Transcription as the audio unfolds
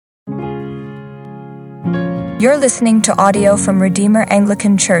You're listening to audio from Redeemer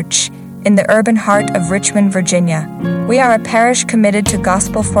Anglican Church in the urban heart of Richmond, Virginia. We are a parish committed to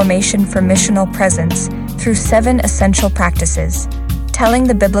gospel formation for missional presence through 7 essential practices: telling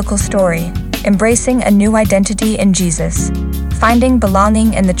the biblical story, embracing a new identity in Jesus, finding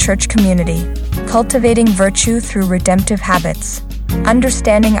belonging in the church community, cultivating virtue through redemptive habits,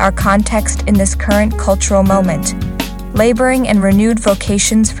 understanding our context in this current cultural moment, laboring in renewed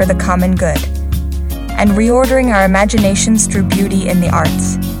vocations for the common good, and reordering our imaginations through beauty in the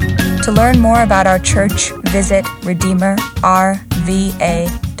arts. To learn more about our church, visit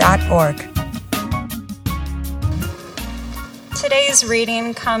redeemerrva.org. Today's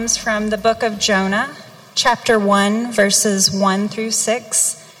reading comes from the book of Jonah, chapter 1, verses 1 through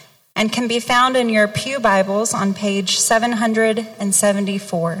 6, and can be found in your pew Bibles on page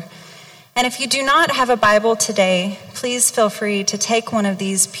 774. And if you do not have a Bible today, please feel free to take one of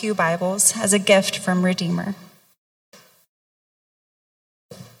these pew Bibles as a gift from Redeemer.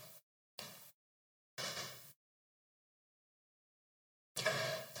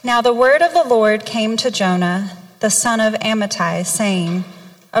 Now the word of the Lord came to Jonah, the son of Amittai, saying,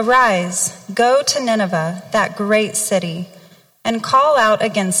 "Arise, go to Nineveh, that great city, and call out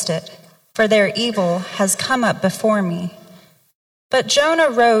against it, for their evil has come up before me." But Jonah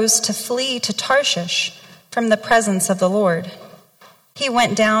rose to flee to Tarshish from the presence of the Lord. He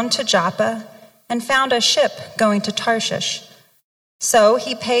went down to Joppa and found a ship going to Tarshish. So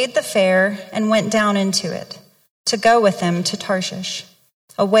he paid the fare and went down into it, to go with them to Tarshish,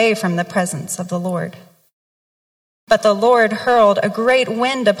 away from the presence of the Lord. But the Lord hurled a great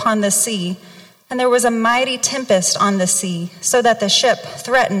wind upon the sea, and there was a mighty tempest on the sea, so that the ship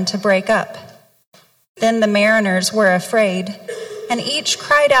threatened to break up. Then the mariners were afraid, and each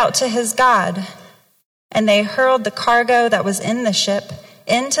cried out to his God. And they hurled the cargo that was in the ship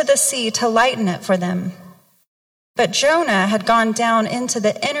into the sea to lighten it for them. But Jonah had gone down into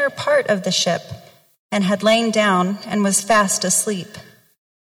the inner part of the ship, and had lain down and was fast asleep.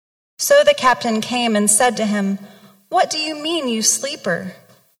 So the captain came and said to him, "What do you mean, you sleeper?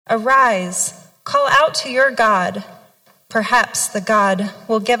 Arise, call out to your God. Perhaps the God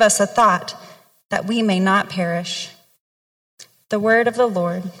will give us a thought, that we may not perish." The word of the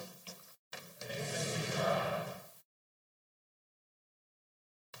Lord.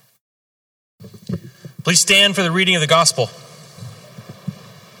 Please stand for the reading of the gospel.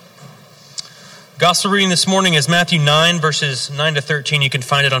 Gospel reading this morning is Matthew 9, verses 9 to 13. You can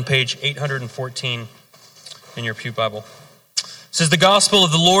find it on page 814 in your pew Bible. It says, "The gospel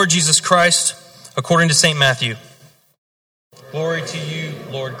of the Lord Jesus Christ according to St. Matthew. Glory to you,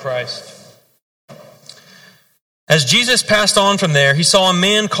 Lord Christ. As Jesus passed on from there, he saw a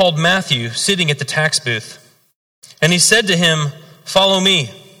man called Matthew sitting at the tax booth. And he said to him, 'Follow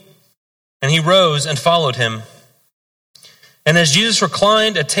me.' And he rose and followed him. And as Jesus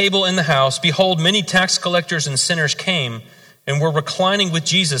reclined at table in the house, behold, many tax collectors and sinners came and were reclining with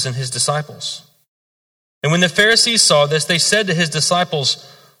Jesus and his disciples. And when the Pharisees saw this, they said to his disciples,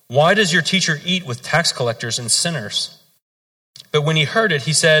 'Why does your teacher eat with tax collectors and sinners?' But when he heard it,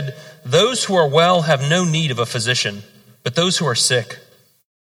 he said, 'Those who are well have no need of a physician, but those who are sick.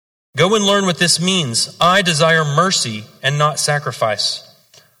 Go and learn what this means. I desire mercy and not sacrifice.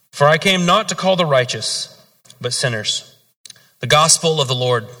 For I came not to call the righteous, but sinners.'" The gospel of the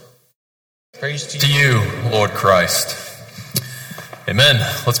Lord. Praise to you, Lord Christ. Amen.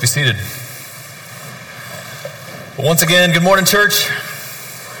 Let's be seated. Well, once again, good morning, church.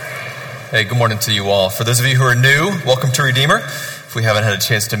 Hey, good morning to you all. For those of you who are new, welcome to Redeemer. If we haven't had a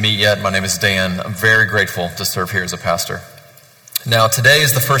chance to meet yet, my name is Dan. I'm very grateful to serve here as a pastor. Now, today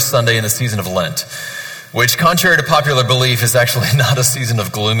is the first Sunday in the season of Lent, which, contrary to popular belief, is actually not a season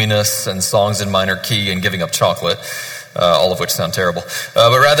of gloominess and songs in minor key and giving up chocolate, all of which sound terrible,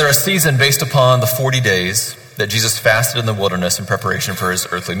 but rather a season based upon the 40 days that Jesus fasted in the wilderness in preparation for his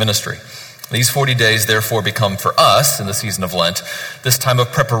earthly ministry. These 40 days, therefore, become for us, in the season of Lent, this time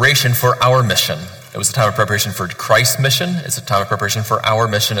of preparation for our mission. It was a time of preparation for Christ's mission. It's a time of preparation for our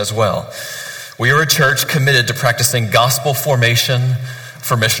mission as well. We are a church committed to practicing gospel formation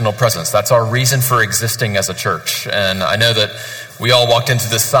for missional presence. That's our reason for existing as a church. And I know that we all walked into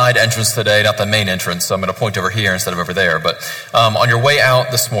this side entrance today, not the main entrance, so I'm going to point over here instead of over there. But on your way out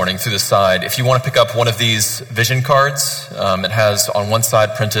this morning through the side, if you want to pick up one of these vision cards, it has on one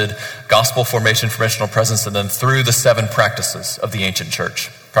side printed gospel formation for missional presence, and then through the 7 practices of the ancient church.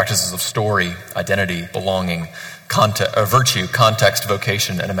 Practices of story, identity, belonging, virtue, context,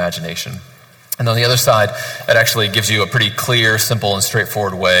 vocation, and imagination. And on the other side, it actually gives you a pretty clear, simple, and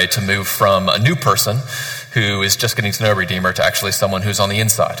straightforward way to move from a new person who is just getting to know Redeemer to actually someone who's on the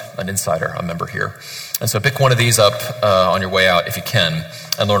inside, an insider, a member here. And so pick one of these up on your way out if you can,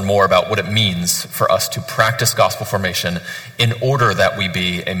 and learn more about what it means for us to practice gospel formation in order that we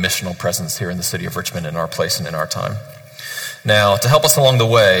be a missional presence here in the city of Richmond in our place and in our time. Now, to help us along the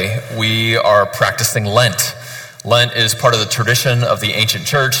way, we are practicing Lent. Lent is part of the tradition of the ancient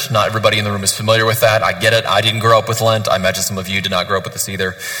church. Not everybody in the room is familiar with that. I get it. I didn't grow up with Lent. I imagine some of you did not grow up with this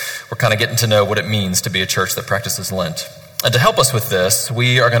either. We're kind of getting to know what it means to be a church that practices Lent. And to help us with this,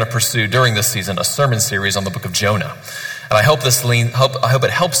 we are going to pursue during this season a sermon series on the book of Jonah. And I hope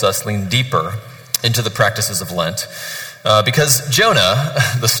it helps us lean deeper into the practices of Lent. Because Jonah,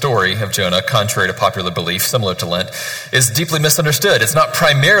 the story of Jonah, contrary to popular belief, similar to Lent, is deeply misunderstood. It's not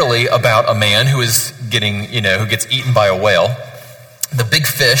primarily about a man who is who gets eaten by a whale. The big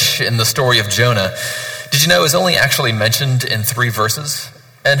fish in the story of Jonah, did you know, is only actually mentioned in 3 verses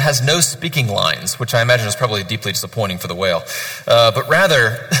and has no speaking lines, which I imagine is probably deeply disappointing for the whale. But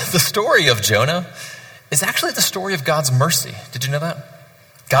rather, the story of Jonah is actually the story of God's mercy. Did you know that?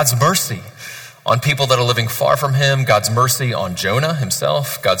 God's mercy on people that are living far from him, God's mercy on Jonah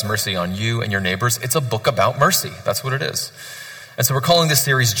himself, God's mercy on you and your neighbors. It's a book about mercy. That's what it is. And so we're calling this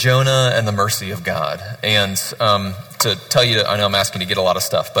series Jonah and the Mercy of God. And to tell you, I know I'm asking you to get a lot of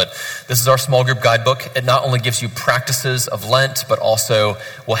stuff, but this is our small group guidebook. It not only gives you practices of Lent, but also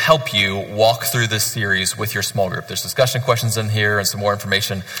will help you walk through this series with your small group. There's discussion questions in here and some more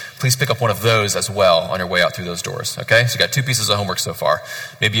information. Please pick up one of those as well on your way out through those doors, okay? So you got 2 pieces of homework so far,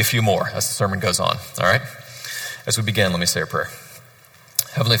 maybe a few more as the sermon goes on, all right? As we begin, let me say a prayer.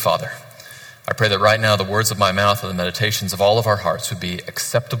 Heavenly Father, I pray that right now the words of my mouth and the meditations of all of our hearts would be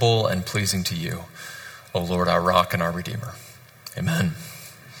acceptable and pleasing to you, O Lord, our rock and our Redeemer. Amen.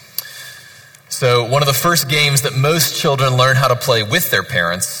 So one of the first games that most children learn how to play with their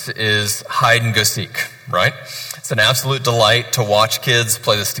parents is hide and go seek, right? It's an absolute delight to watch kids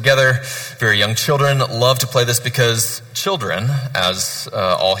play this together. Very young children love to play this because children, as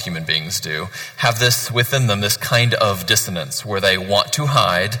all human beings do, have this within them, this kind of dissonance where they want to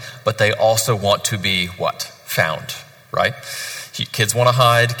hide, but they also want to be what? Found, right? Kids want to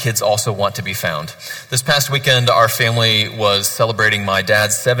hide. Kids also want to be found. This past weekend, our family was celebrating my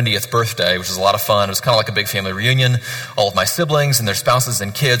dad's 70th birthday, which was a lot of fun. It was kind of like a big family reunion. All of my siblings and their spouses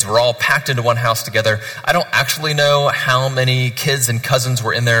and kids were all packed into one house together. I don't actually know how many kids and cousins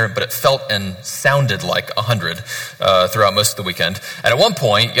were in there, but it felt and sounded like 100 throughout most of the weekend. And at one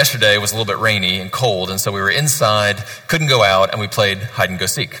point, yesterday was a little bit rainy and cold, and so we were inside, couldn't go out, and we played hide and go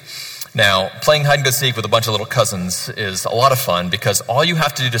seek. Now, playing hide and go seek with a bunch of little cousins is a lot of fun because all you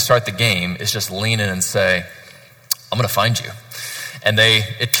have to do to start the game is just lean in and say, I'm going to find you. And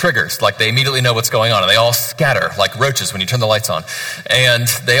it triggers, like they immediately know what's going on. And they all scatter like roaches when you turn the lights on. And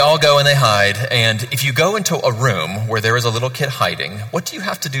they all go and they hide. And if you go into a room where there is a little kid hiding, what do you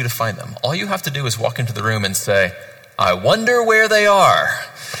have to do to find them? All you have to do is walk into the room and say, I wonder where they are.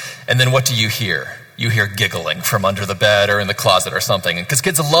 And then what do you hear? You hear giggling from under the bed or in the closet or something. Because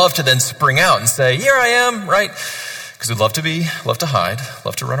kids love to then spring out and say, here I am, right? Because we love to hide,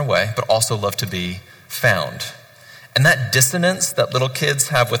 love to run away, but also love to be found. And that dissonance that little kids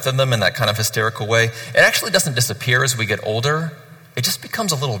have within them in that kind of hysterical way, it actually doesn't disappear as we get older. It just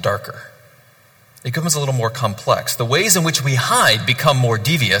becomes a little darker. It becomes a little more complex. The ways in which we hide become more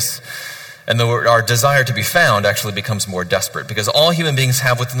devious, and our desire to be found actually becomes more desperate because all human beings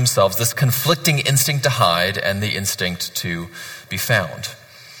have within themselves this conflicting instinct to hide and the instinct to be found.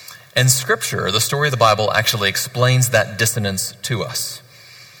 And Scripture, the story of the Bible, actually explains that dissonance to us.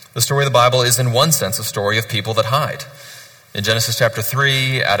 The story of the Bible is in one sense a story of people that hide. In Genesis chapter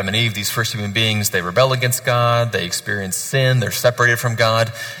 3, Adam and Eve, these first human beings, they rebel against God, they experience sin, they're separated from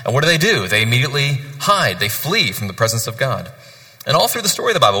God. And what do? They immediately hide, they flee from the presence of God. And all through the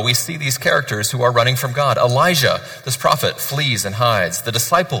story of the Bible, we see these characters who are running from God. Elijah, this prophet, flees and hides. The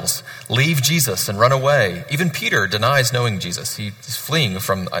disciples leave Jesus and run away. Even Peter denies knowing Jesus. He's fleeing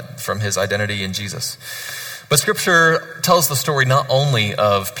from his identity in Jesus. But Scripture tells the story not only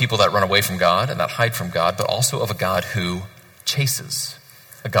of people that run away from God and that hide from God, but also of a God who chases,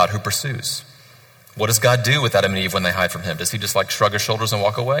 a God who pursues. What does God do with Adam and Eve when they hide from him? Does he just shrug his shoulders and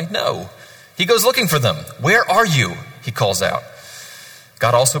walk away? No. He goes looking for them. Where are you? He calls out.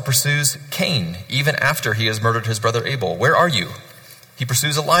 God also pursues Cain, even after he has murdered his brother Abel. Where are you? He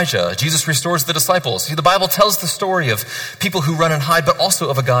pursues Elijah. Jesus restores the disciples. See, the Bible tells the story of people who run and hide, but also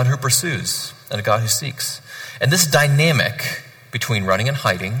of a God who pursues and a God who seeks. And this dynamic between running and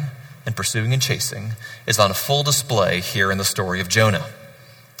hiding and pursuing and chasing is on full display here in the story of Jonah.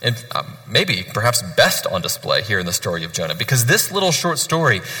 and maybe perhaps best on display here in the story of Jonah, because this little short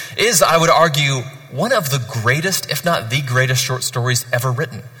story is, I would argue, one of the greatest, if not the greatest short stories ever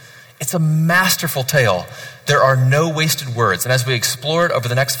written. It's a masterful tale. There are no wasted words. And as we explore it over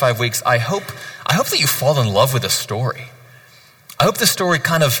the next 5 weeks, I hope that you fall in love with the story. I hope the story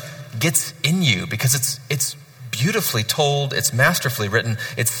kind of gets in you because it's beautifully told, it's masterfully written,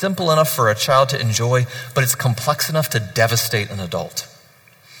 it's simple enough for a child to enjoy, but it's complex enough to devastate an adult.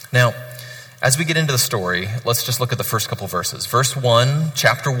 Now, as we get into the story, let's just look at the first couple verses. Verse 1,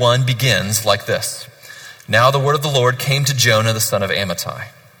 chapter 1 begins like this. Now the word of the Lord came to Jonah, the son of Amittai.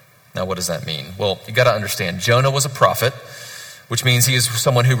 Now, what does that mean? Well, you got to understand, Jonah was a prophet, which means he is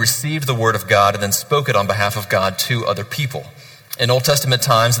someone who received the word of God and then spoke it on behalf of God to other people. In Old Testament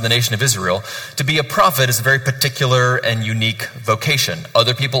times in the nation of Israel, to be a prophet is a very particular and unique vocation.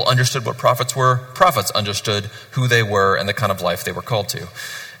 Other people understood what prophets were. Prophets understood who they were and the kind of life they were called to.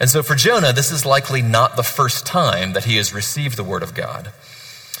 And so for Jonah, this is likely not the first time that he has received the word of God.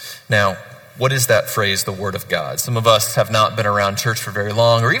 Now, what is that phrase, the word of God? Some of us have not been around church for very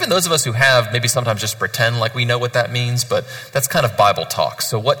long, or even those of us who have, maybe sometimes just pretend like we know what that means, but that's kind of Bible talk.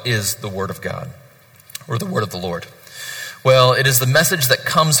 So what is the word of God, or the word of the Lord? Well, it is the message that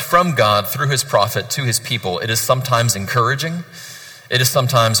comes from God through his prophet to his people. It is sometimes encouraging. It is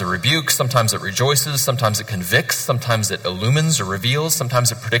sometimes a rebuke. Sometimes it rejoices. Sometimes it convicts. Sometimes it illumines or reveals.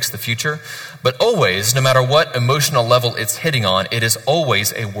 Sometimes it predicts the future. But always, no matter what emotional level it's hitting on, it is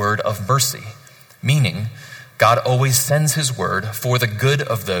always a word of mercy. Meaning, God always sends his word for the good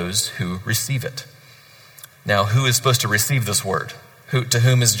of those who receive it. Now, who is supposed to receive this word? To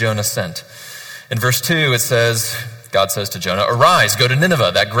whom is Jonah sent? In verse 2, it says, God says to Jonah, "Arise, go to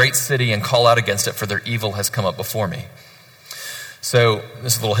Nineveh, that great city, and call out against it, for their evil has come up before me." So,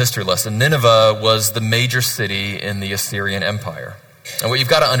 this is a little history lesson. Nineveh was the major city in the Assyrian Empire. And what you've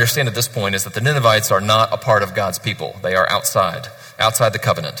got to understand at this point is that the Ninevites are not a part of God's people. They are outside the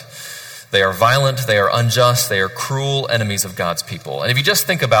covenant. They are violent, they are unjust, they are cruel enemies of God's people. And if you just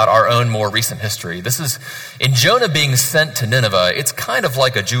think about our own more recent history, this is, in Jonah being sent to Nineveh, it's kind of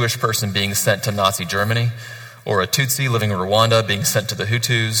like a Jewish person being sent to Nazi Germany, or a Tutsi living in Rwanda being sent to the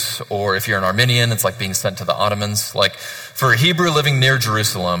Hutus, or if you're an Armenian, it's like being sent to the Ottomans. Like, for a Hebrew living near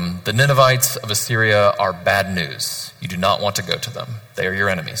Jerusalem, the Ninevites of Assyria are bad news. You do not want to go to them. They are your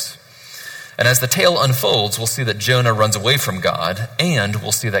enemies. And as the tale unfolds, we'll see that Jonah runs away from God, and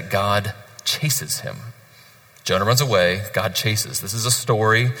we'll see that God chases him. Jonah runs away, God chases. This is a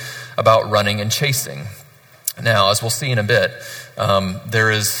story about running and chasing. Now, as we'll see in a bit, there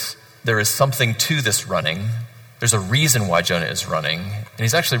is something to this running. There's a reason why Jonah is running, and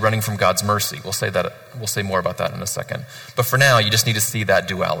he's actually running from God's mercy. We'll say more about that in a second. But for now, you just need to see that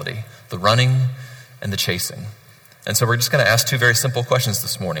duality, the running and the chasing. And so we're just going to ask two very simple questions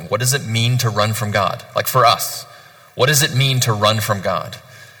this morning. What does it mean to run from God? Like for us, what does it mean to run from God?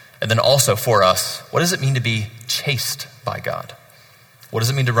 And then also for us, what does it mean to be chased by God? What does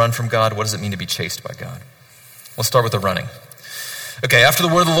it mean to run from God? What does it mean to be chased by God? Let's start with the running. Okay, after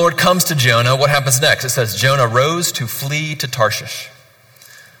the word of the Lord comes to Jonah, what happens next? It says, Jonah rose to flee to Tarshish.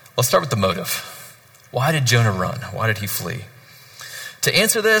 Let's start with the motive. Why did Jonah run? Why did he flee? To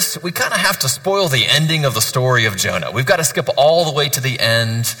answer this, we kind of have to spoil the ending of the story of Jonah. We've got to skip all the way to the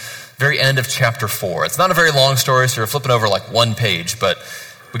end, very end of chapter 4. It's not a very long story, so you're flipping over like one page, but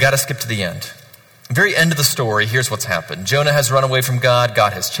we got to skip to the end. The very end of the story, here's what's happened. Jonah has run away from God.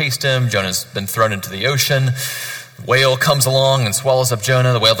 God has chased him. Jonah's been thrown into the ocean. The whale comes along and swallows up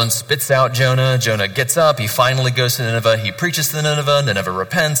Jonah. The whale then spits out Jonah. Jonah gets up. He finally goes to Nineveh. He preaches to Nineveh. Nineveh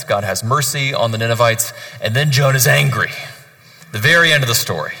repents. God has mercy on the Ninevites. And then Jonah's angry. The very end of the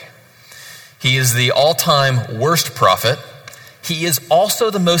story. He is the all-time worst prophet. He is also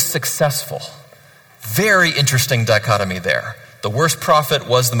the most successful. Very interesting dichotomy there. The worst prophet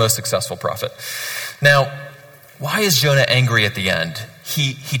was the most successful prophet. Now, why is Jonah angry at the end?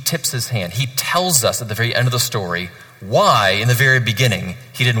 He tips his hand. He tells us at the very end of the story why, in the very beginning,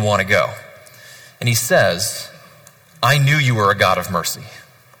 he didn't want to go. And he says, I knew you were a God of mercy,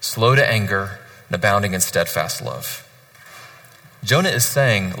 slow to anger and abounding in steadfast love. Jonah is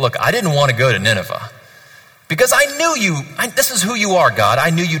saying, look, I didn't want to go to Nineveh because I knew you. This is who you are, God. I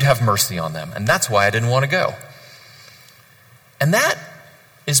knew you'd have mercy on them. And that's why I didn't want to go. And that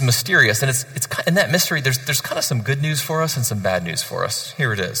is mysterious, and it's in that mystery, there's kind of some good news for us and some bad news for us.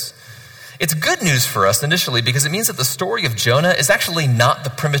 Here it is. It's good news for us initially because it means that the story of Jonah is actually not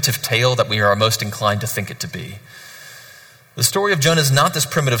the primitive tale that we are most inclined to think it to be. The story of Jonah is not this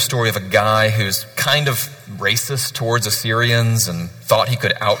primitive story of a guy who's kind of racist towards Assyrians and thought he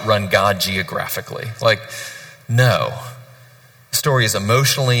could outrun God geographically. No. The story is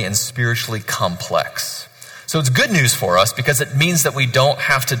emotionally and spiritually complex. So it's good news for us because it means that we don't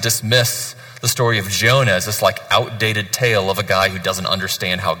have to dismiss the story of Jonah as this like outdated tale of a guy who doesn't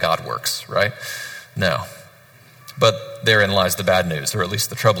understand how God works, right? No. But therein lies the bad news, or at least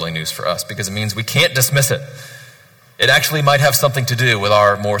the troubling news for us, because it means we can't dismiss it. It actually might have something to do with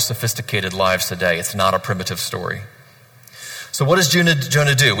our more sophisticated lives today. It's not a primitive story. So what does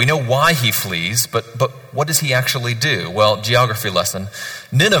Jonah do? We know why he flees, but what does he actually do? Well, geography lesson.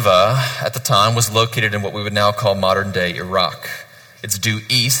 Nineveh at the time was located in what we would now call modern-day Iraq. It's due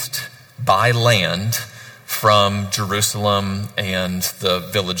east by land from Jerusalem and the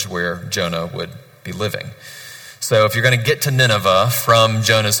village where Jonah would be living. So if you're going to get to Nineveh from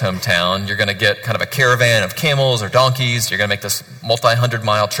Jonah's hometown, you're going to get kind of a caravan of camels or donkeys. You're going to make this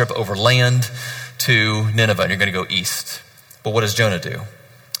multi-hundred-mile trip over land to Nineveh, and you're going to go east. But what does Jonah do?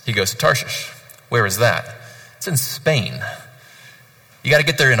 He goes to Tarshish. Where is that? It's in Spain. You got to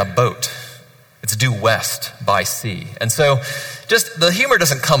get there in a boat. It's due west by sea. And so just the humor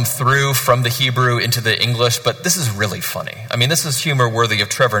doesn't come through from the Hebrew into the English, but this is really funny. I mean, this is humor worthy of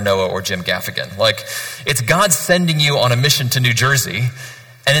Trevor Noah or Jim Gaffigan. Like, it's God sending you on a mission to New Jersey,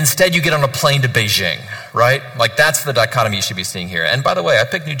 and instead you get on a plane to Beijing, right? Like, that's the dichotomy you should be seeing here. And by the way, I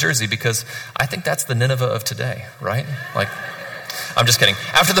picked New Jersey because I think that's the Nineveh of today, right? Like, I'm just kidding.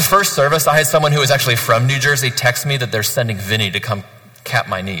 After the first service, I had someone who was actually from New Jersey text me that they're sending Vinny to come cap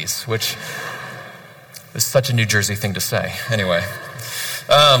my knees, which is such a New Jersey thing to say. Anyway.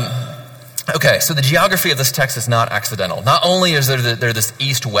 Okay, so the geography of this text is not accidental. Not only is there this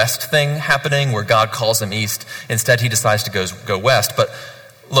east-west thing happening where God calls him east, instead he decides to go west. But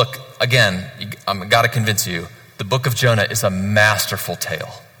look, again, I've got to convince you, the book of Jonah is a masterful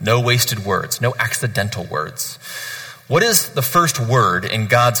tale. No wasted words, no accidental words. What is the first word in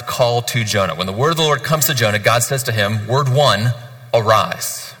God's call to Jonah? When the word of the Lord comes to Jonah, God says to him, word one,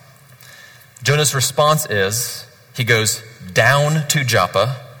 arise. Jonah's response is, he goes down to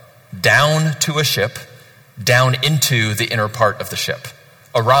Joppa, down to a ship, down into the inner part of the ship.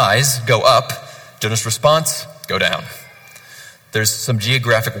 Arise, go up. Jonah's response, go down. There's some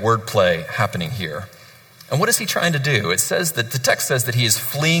geographic wordplay happening here. And what is he trying to do? It says that the text says that he is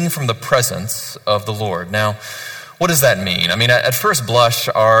fleeing from the presence of the Lord. Now, what does that mean? I mean, at first blush,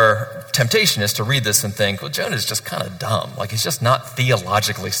 our temptation is to read this and think, well, Jonah is just kind of dumb. Like, he's just not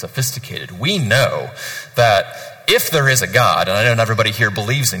theologically sophisticated. We know that if there is a God, and I know not everybody here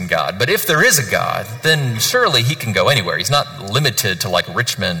believes in God, but if there is a God, then surely he can go anywhere. He's not limited to like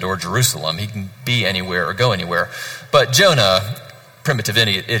Richmond or Jerusalem. He can be anywhere or go anywhere. But Jonah, primitive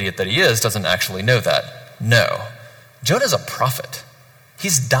idiot that he is, doesn't actually know that. No. Jonah's a prophet.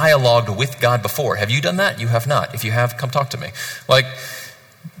 He's dialogued with God before. Have you done that? You have not. If you have, come talk to me. Like,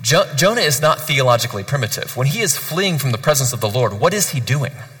 Jonah is not theologically primitive. When he is fleeing from the presence of the Lord, what is he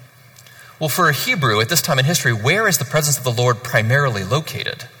doing? Well, for a Hebrew at this time in history, where is the presence of the Lord primarily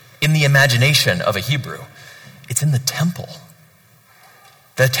located? In the imagination of a Hebrew. It's in the temple.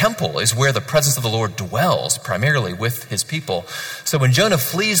 The temple is where the presence of the Lord dwells primarily with his people. So when Jonah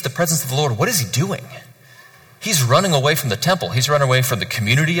flees the presence of the Lord, what is he doing? He's running away from the temple. He's running away from the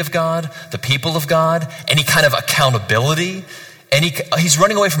community of God, the people of God, any kind of accountability. And he's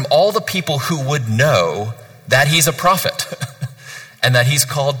running away from all the people who would know that he's a prophet and that he's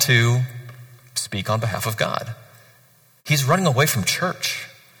called to speak on behalf of God. He's running away from church.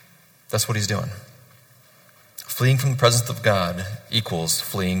 That's what he's doing. Fleeing from the presence of God equals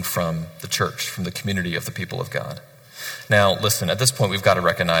fleeing from the church, from the community of the people of God. Now, listen, at this point, we've got to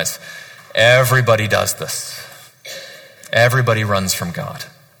recognize everybody does this. Everybody runs from God.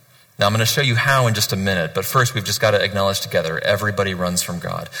 Now, I'm going to show you how in just a minute, but first we've just got to acknowledge together, everybody runs from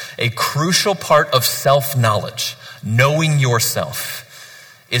God. A crucial part of self-knowledge, knowing yourself,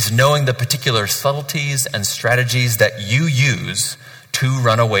 is knowing the particular subtleties and strategies that you use to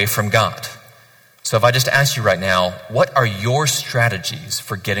run away from God. So if I just ask you right now, what are your strategies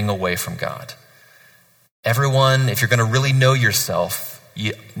for getting away from God? Everyone, if you're going to really know yourself,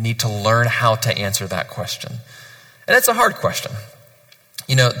 you need to learn how to answer that question. And it's a hard question.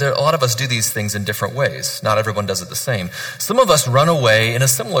 You know, a lot of us do these things in different ways. Not everyone does it the same. Some of us run away in a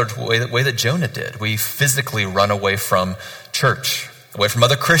similar way that Jonah did. We physically run away from church, away from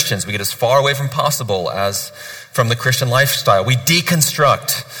other Christians. We get as far away from possible as from the Christian lifestyle. We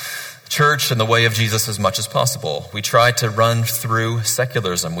deconstruct church and the way of Jesus as much as possible. We try to run through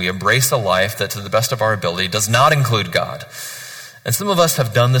secularism. We embrace a life that, to the best of our ability, does not include God. And some of us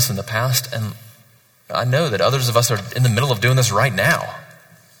have done this in the past, and I know that others of us are in the middle of doing this right now.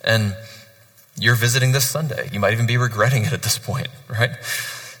 And you're visiting this Sunday. You might even be regretting it at this point, right?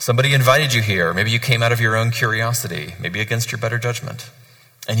 Somebody invited you here. Maybe you came out of your own curiosity, maybe against your better judgment.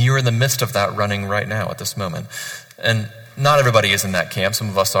 And you're in the midst of that running right now at this moment. And not everybody is in that camp. Some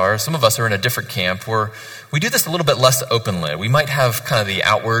of us are. Some of us are in a different camp where we do this a little bit less openly. We might have kind of the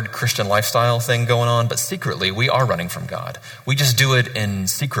outward Christian lifestyle thing going on, but secretly we are running from God. We just do it in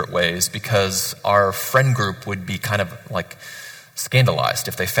secret ways because our friend group would be kind of like scandalized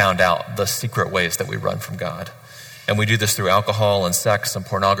if they found out the secret ways that we run from God. And we do this through alcohol and sex and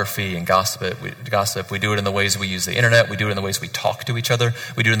pornography and gossip. We do it in the ways we use the internet. We do it in the ways we talk to each other.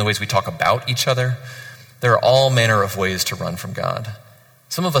 We do it in the ways we talk about each other. There are all manner of ways to run from God.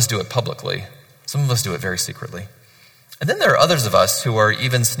 Some of us do it publicly. Some of us do it very secretly. And then there are others of us who are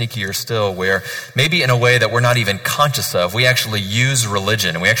even sneakier still, where maybe in a way that we're not even conscious of, we actually use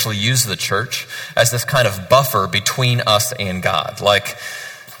religion and we actually use the church as this kind of buffer between us and God. Like,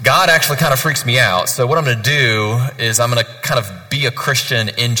 God actually kind of freaks me out. So what I'm going to do is I'm going to kind of be a Christian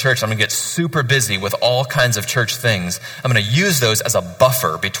in church. I'm going to get super busy with all kinds of church things. I'm going to use those as a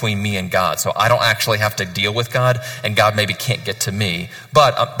buffer between me and God. So I don't actually have to deal with God, and God maybe can't get to me.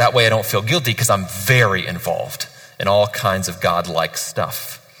 But that way I don't feel guilty because I'm very involved in all kinds of God-like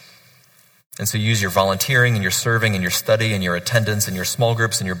stuff. And so you use your volunteering and your serving and your study and your attendance and your small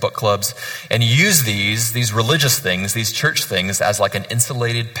groups and your book clubs, and you use these religious things, these church things, as like an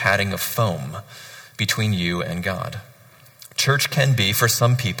insulated padding of foam between you and God. Church can be, for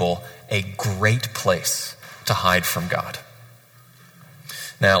some people, a great place to hide from God.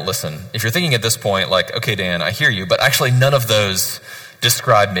 Now, listen, if you're thinking at this point, like, okay, Dan, I hear you, but actually none of those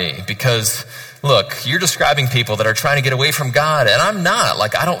describe me, because look, you're describing people that are trying to get away from God, and I'm not.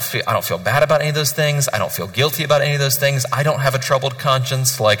 Like, I don't feel bad about any of those things. I don't feel guilty about any of those things. I don't have a troubled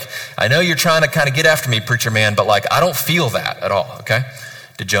conscience. Like, I know you're trying to kind of get after me, preacher man, but like, I don't feel that at all, okay?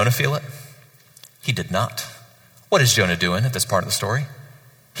 Did Jonah feel it? He did not. What is Jonah doing at this part of the story?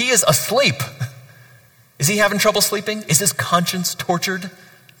 He is asleep. Is he having trouble sleeping? Is his conscience tortured?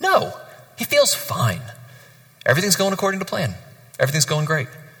 No, he feels fine. Everything's going according to plan. Everything's going great.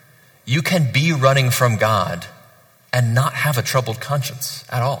 You can be running from God and not have a troubled conscience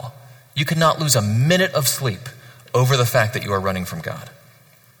at all. You cannot lose a minute of sleep over the fact that you are running from God.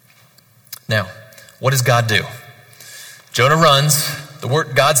 Now, what does God do? Jonah runs.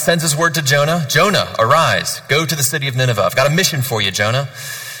 God sends his word to Jonah. Jonah, arise, go to the city of Nineveh. I've got a mission for you, Jonah.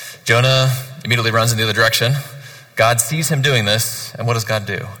 Jonah immediately runs in the other direction. God sees him doing this, and what does God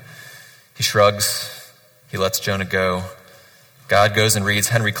do? He shrugs. He lets Jonah go. God goes and reads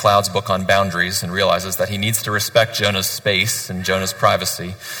Henry Cloud's book on boundaries and realizes that he needs to respect Jonah's space and Jonah's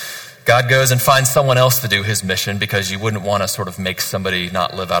privacy. God goes and finds someone else to do his mission, because you wouldn't want to sort of make somebody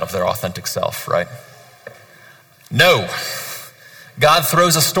not live out of their authentic self, right? No. God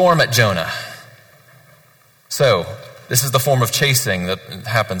throws a storm at Jonah. So, this is the form of chasing that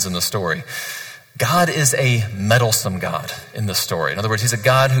happens in the story. God is a meddlesome God in this story. In other words, he's a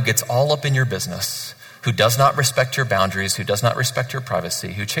God who gets all up in your business, who does not respect your boundaries, who does not respect your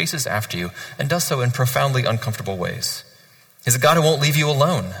privacy, who chases after you and does so in profoundly uncomfortable ways. He's a God who won't leave you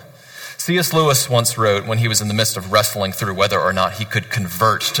alone. C.S. Lewis once wrote, when he was in the midst of wrestling through whether or not he could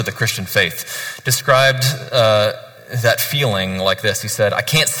convert to the Christian faith, described that feeling like this. He said, "I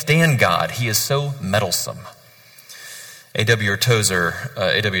can't stand God. He is so meddlesome." A.W.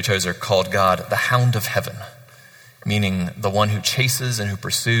 Tozer called God the hound of heaven, meaning the one who chases and who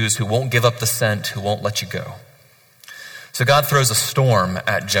pursues, who won't give up the scent, who won't let you go. So God throws a storm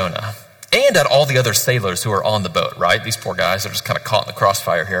at Jonah and at all the other sailors who are on the boat, right? These poor guys are just kind of caught in the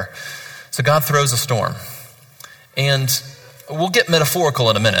crossfire here. So God throws a storm. And we'll get metaphorical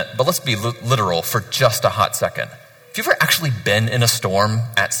in a minute, but let's be literal for just a hot second. Have you ever actually been in a storm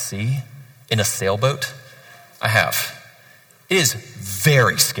at sea, in a sailboat? I have. It is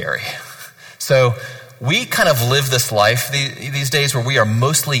very scary. So we kind of live this life these days where we are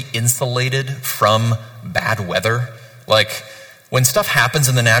mostly insulated from bad weather. Like, when stuff happens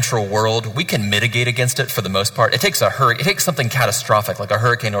in the natural world, we can mitigate against it for the most part. It takes something catastrophic like a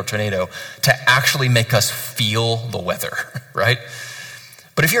hurricane or tornado to actually make us feel the weather, right?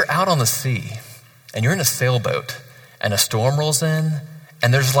 But if you're out on the sea and you're in a sailboat and a storm rolls in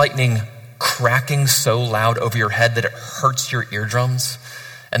and there's lightning cracking so loud over your head that it hurts your eardrums,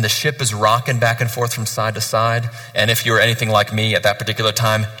 and the ship is rocking back and forth from side to side, and if you're anything like me at that particular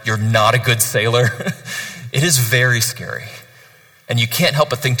time, you're not a good sailor, it is very scary. And you can't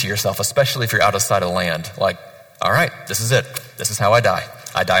help but think to yourself, especially if you're out of sight of land, like, all right, this is it. This is how I die.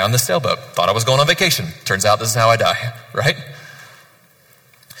 I die on this sailboat. Thought I was going on vacation. Turns out this is how I die, right?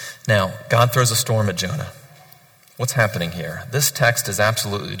 Now, God throws a storm at Jonah. What's happening here? This text is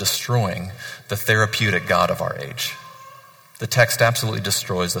absolutely destroying the therapeutic God of our age. The text absolutely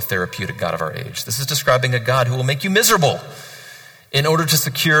destroys the therapeutic God of our age. This is describing a God who will make you miserable in order to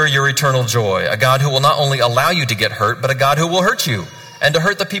secure your eternal joy. A God who will not only allow you to get hurt, but a God who will hurt you and to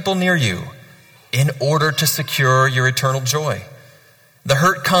hurt the people near you in order to secure your eternal joy. The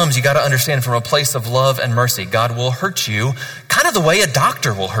hurt comes, you got to understand, from a place of love and mercy. God will hurt you kind of the way a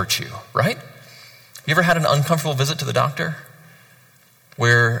doctor will hurt you, right? You ever had an uncomfortable visit to the doctor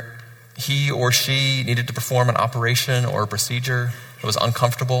where he or she needed to perform an operation or a procedure that was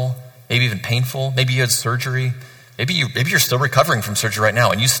uncomfortable, maybe even painful? Maybe you had surgery. Maybe you're still recovering from surgery right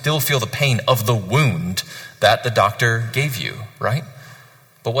now and you still feel the pain of the wound that the doctor gave you, right?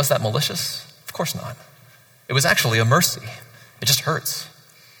 But was that malicious? Of course not. It was actually a mercy. It just hurts.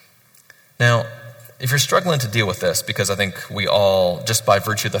 Now, if you're struggling to deal with this, because I think we all, just by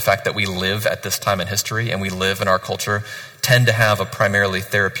virtue of the fact that we live at this time in history and we live in our culture, tend to have a primarily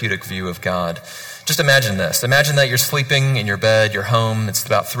therapeutic view of God. Just imagine this. Imagine that you're sleeping in your bed, you're home, it's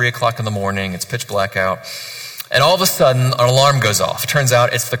about 3 o'clock in the morning, it's pitch black out, and all of a sudden an alarm goes off. It turns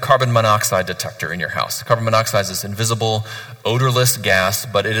out it's the carbon monoxide detector in your house. Carbon monoxide is this invisible, odorless gas,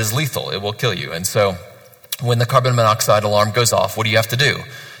 but it is lethal. It will kill you. And so when the carbon monoxide alarm goes off, what do you have to do?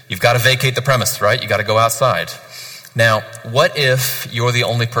 You've got to vacate the premise, right? You got to go outside. Now, what if you're the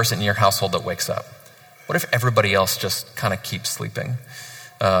only person in your household that wakes up? What if everybody else just kind of keeps sleeping?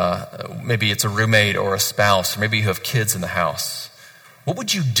 Maybe it's a roommate or a spouse, or maybe you have kids in the house. What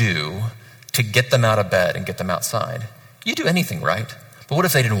would you do to get them out of bed and get them outside? You do anything, right? But what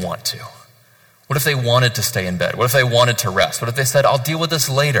if they didn't want to? What if they wanted to stay in bed? What if they wanted to rest? What if they said, I'll deal with this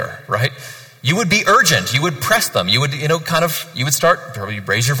later, right? You would be urgent. You would press them. You would, you would start, probably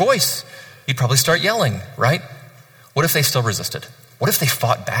raise your voice. You'd probably start yelling, right? What if they still resisted? What if they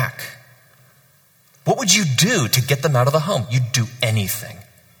fought back? What would you do to get them out of the home? You'd do anything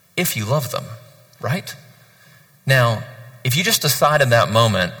if you love them, right? Now, if you just decide in that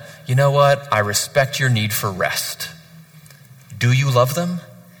moment, you know what? I respect your need for rest. Do you love them?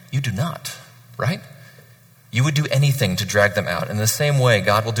 You do not, right? You would do anything to drag them out. In the same way,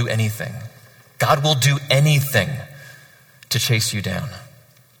 God will do anything. God will do anything to chase you down.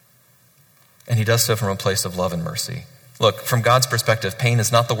 And he does so from a place of love and mercy. Look, from God's perspective, pain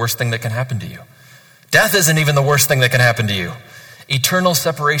is not the worst thing that can happen to you. Death isn't even the worst thing that can happen to you. Eternal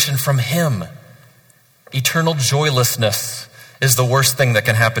separation from him, eternal joylessness is the worst thing that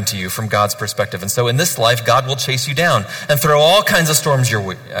can happen to you from God's perspective. And so in this life, God will chase you down and throw all kinds of storms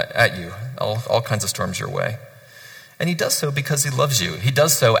at you, all kinds of storms your way. And he does so because he loves you. He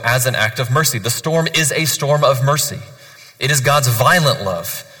does so as an act of mercy. The storm is a storm of mercy. It is God's violent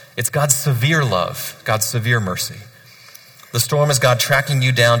love. It's God's severe love, God's severe mercy. The storm is God tracking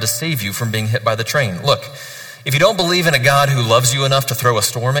you down to save you from being hit by the train. Look, if you don't believe in a God who loves you enough to throw a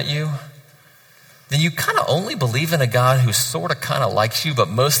storm at you, then you kind of only believe in a God who sort of kind of likes you, but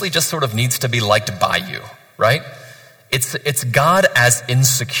mostly just sort of needs to be liked by you, right? It's God as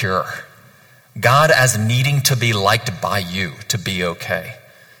insecure. God as needing to be liked by you to be okay.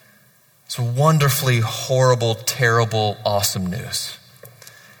 It's wonderfully horrible, terrible, awesome news.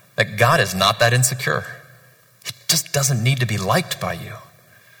 That God is not that insecure. He just doesn't need to be liked by you.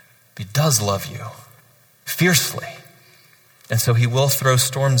 He does love you fiercely. And so he will throw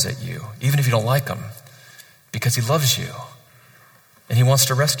storms at you, even if you don't like them, because he loves you and he wants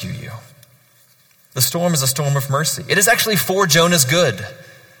to rescue you. The storm is a storm of mercy. It is actually for Jonah's good.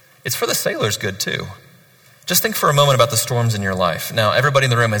 It's for the sailor's good too. Just think for a moment about the storms in your life. Now, everybody in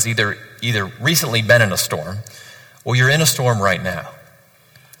the room has either recently been in a storm, or you're in a storm right now.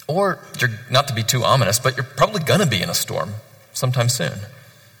 Or, you're not to be too ominous, but you're probably going to be in a storm sometime soon.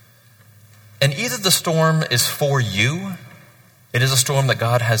 And either the storm is for you, it is a storm that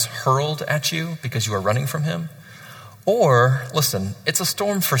God has hurled at you because you are running from him, or, listen, it's a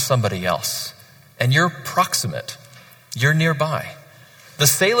storm for somebody else, and you're proximate, you're nearby. The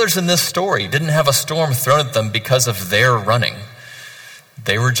sailors in this story didn't have a storm thrown at them because of their running.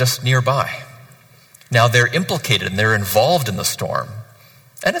 They were just nearby. Now they're implicated and they're involved in the storm.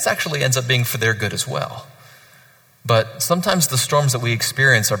 And it actually ends up being for their good as well. But sometimes the storms that we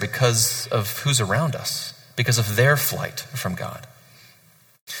experience are because of who's around us, because of their flight from God.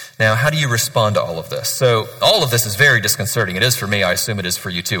 Now, how do you respond to all of this? So all of this is very disconcerting. It is for me. I assume it is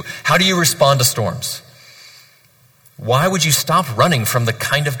for you too. How do you respond to storms? Why would you stop running from the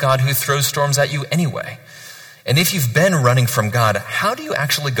kind of God who throws storms at you anyway? And if you've been running from God, how do you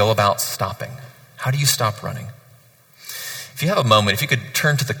actually go about stopping? How do you stop running? If you have a moment, if you could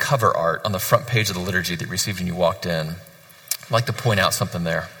turn to the cover art on the front page of the liturgy that you received when you walked in, I'd like to point out something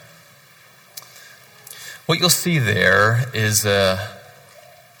there. What you'll see there is an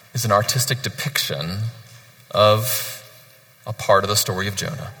artistic depiction of a part of the story of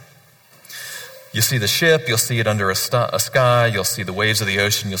Jonah. You'll see the ship, you'll see it under a sky, you'll see the waves of the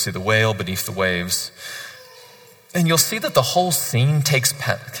ocean, you'll see the whale beneath the waves. And you'll see that the whole scene takes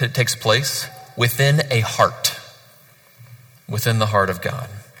place within a heart, within the heart of God,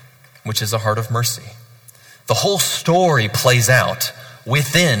 which is a heart of mercy. The whole story plays out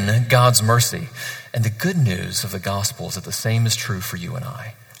within God's mercy. And the good news of the gospel is that the same is true for you and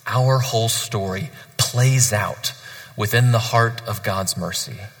I. Our whole story plays out within the heart of God's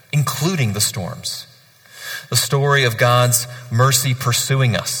mercy, including the storms. The story of God's mercy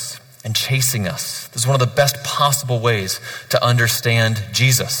pursuing us and chasing us. This is one of the best possible ways to understand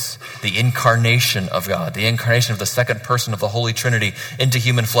Jesus, the incarnation of God, the incarnation of the second person of the Holy Trinity into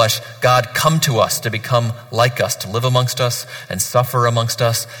human flesh. God come to us to become like us, to live amongst us and suffer amongst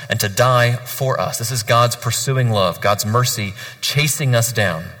us and to die for us. This is God's pursuing love, God's mercy chasing us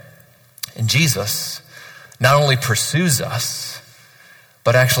down. And Jesus not only pursues us,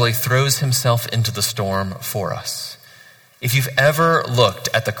 but actually throws himself into the storm for us. If you've ever looked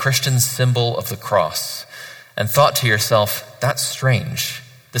at the Christian symbol of the cross and thought to yourself, that's strange.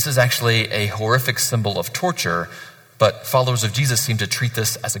 This is actually a horrific symbol of torture, but followers of Jesus seem to treat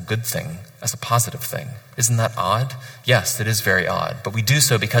this as a good thing, as a positive thing. Isn't that odd? Yes, it is very odd, but we do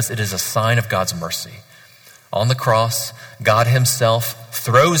so because it is a sign of God's mercy. On the cross, God himself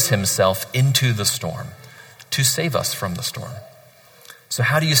throws himself into the storm to save us from the storm. So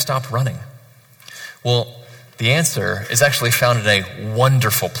how do you stop running? Well, the answer is actually found in a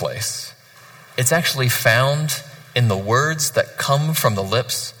wonderful place. It's actually found in the words that come from the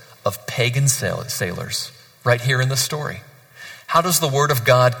lips of pagan sailors right here in the story. How does the word of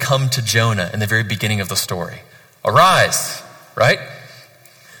God come to Jonah in the very beginning of the story? Arise, right?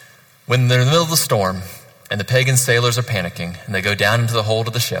 When they're in the middle of the storm and the pagan sailors are panicking and they go down into the hold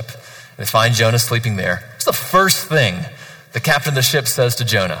of the ship and they find Jonah sleeping there, what's the first thing the captain of the ship says to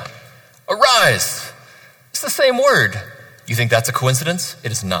Jonah? Arise! It's the same word. You think that's a coincidence?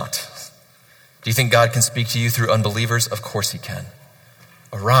 It is not. Do you think God can speak to you through unbelievers? Of course he can.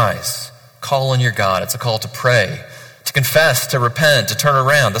 Arise, call on your God. It's a call to pray, to confess, to repent, to turn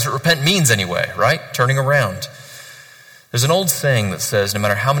around. That's what repent means anyway, right? Turning around. There's an old saying that says, no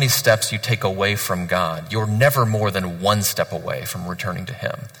matter how many steps you take away from God, you're never more than one step away from returning to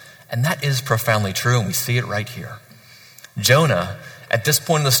him. And that is profoundly true, and we see it right here. Jonah, at this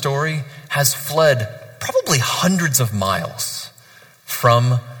point in the story, has fled probably hundreds of miles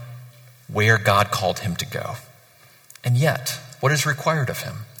from where God called him to go. And yet, what is required of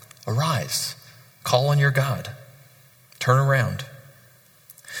him? Arise, call on your God, turn around.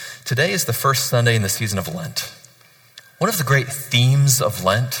 Today is the first Sunday in the season of Lent. One of the great themes of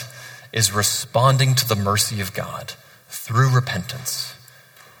Lent is responding to the mercy of God through repentance,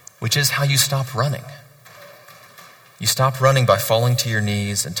 which is how you stop running. You stop running by falling to your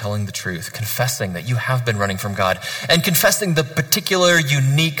knees and telling the truth, confessing that you have been running from God, and confessing the particular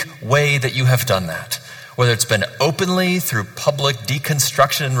unique way that you have done that. Whether it's been openly through public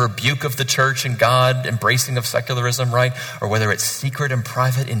deconstruction and rebuke of the church and God, embracing of secularism, right? Or whether it's secret and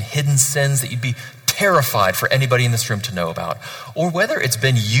private in hidden sins that you'd be terrified for anybody in this room to know about. Or whether it's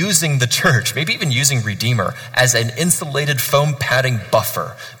been using the church, maybe even using Redeemer, as an insulated foam padding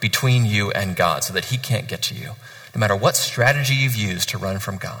buffer between you and God so that he can't get to you. No matter what strategy you've used to run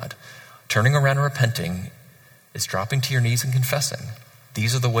from God, turning around and repenting is dropping to your knees and confessing.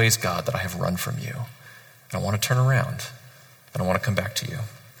 These are the ways, God, that I have run from you. And I want to turn around, and I want to come back to you.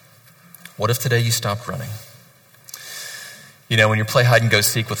 What if today you stopped running? You know, when you play hide and go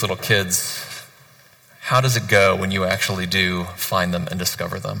seek with little kids, how does it go when you actually do find them and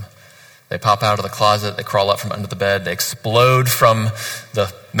discover them? They pop out of the closet, they crawl up from under the bed, they explode from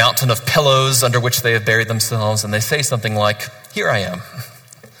the mountain of pillows under which they have buried themselves, and they say something like, here I am.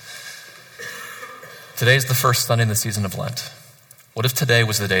 Today's the first Sunday in the season of Lent. What if today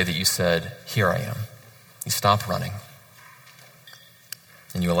was the day that you said, here I am? You stop running,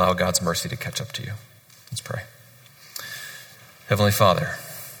 and you allow God's mercy to catch up to you. Let's pray. Heavenly Father,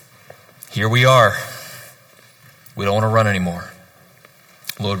 here we are. We don't want to run anymore.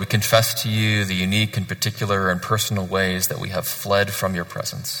 Lord, we confess to you the unique and particular and personal ways that we have fled from your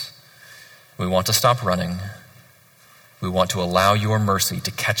presence. We want to stop running. We want to allow your mercy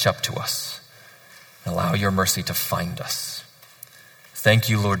to catch up to us and allow your mercy to find us. Thank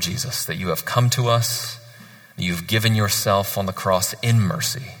you, Lord Jesus, that you have come to us. You've given yourself on the cross in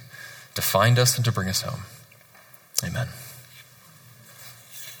mercy to find us and to bring us home. Amen.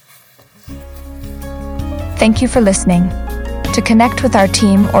 Thank you for listening. To connect with our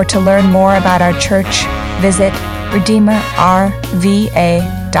team or to learn more about our church, visit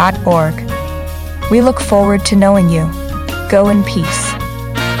redeemerrva.org. We look forward to knowing you. Go in peace.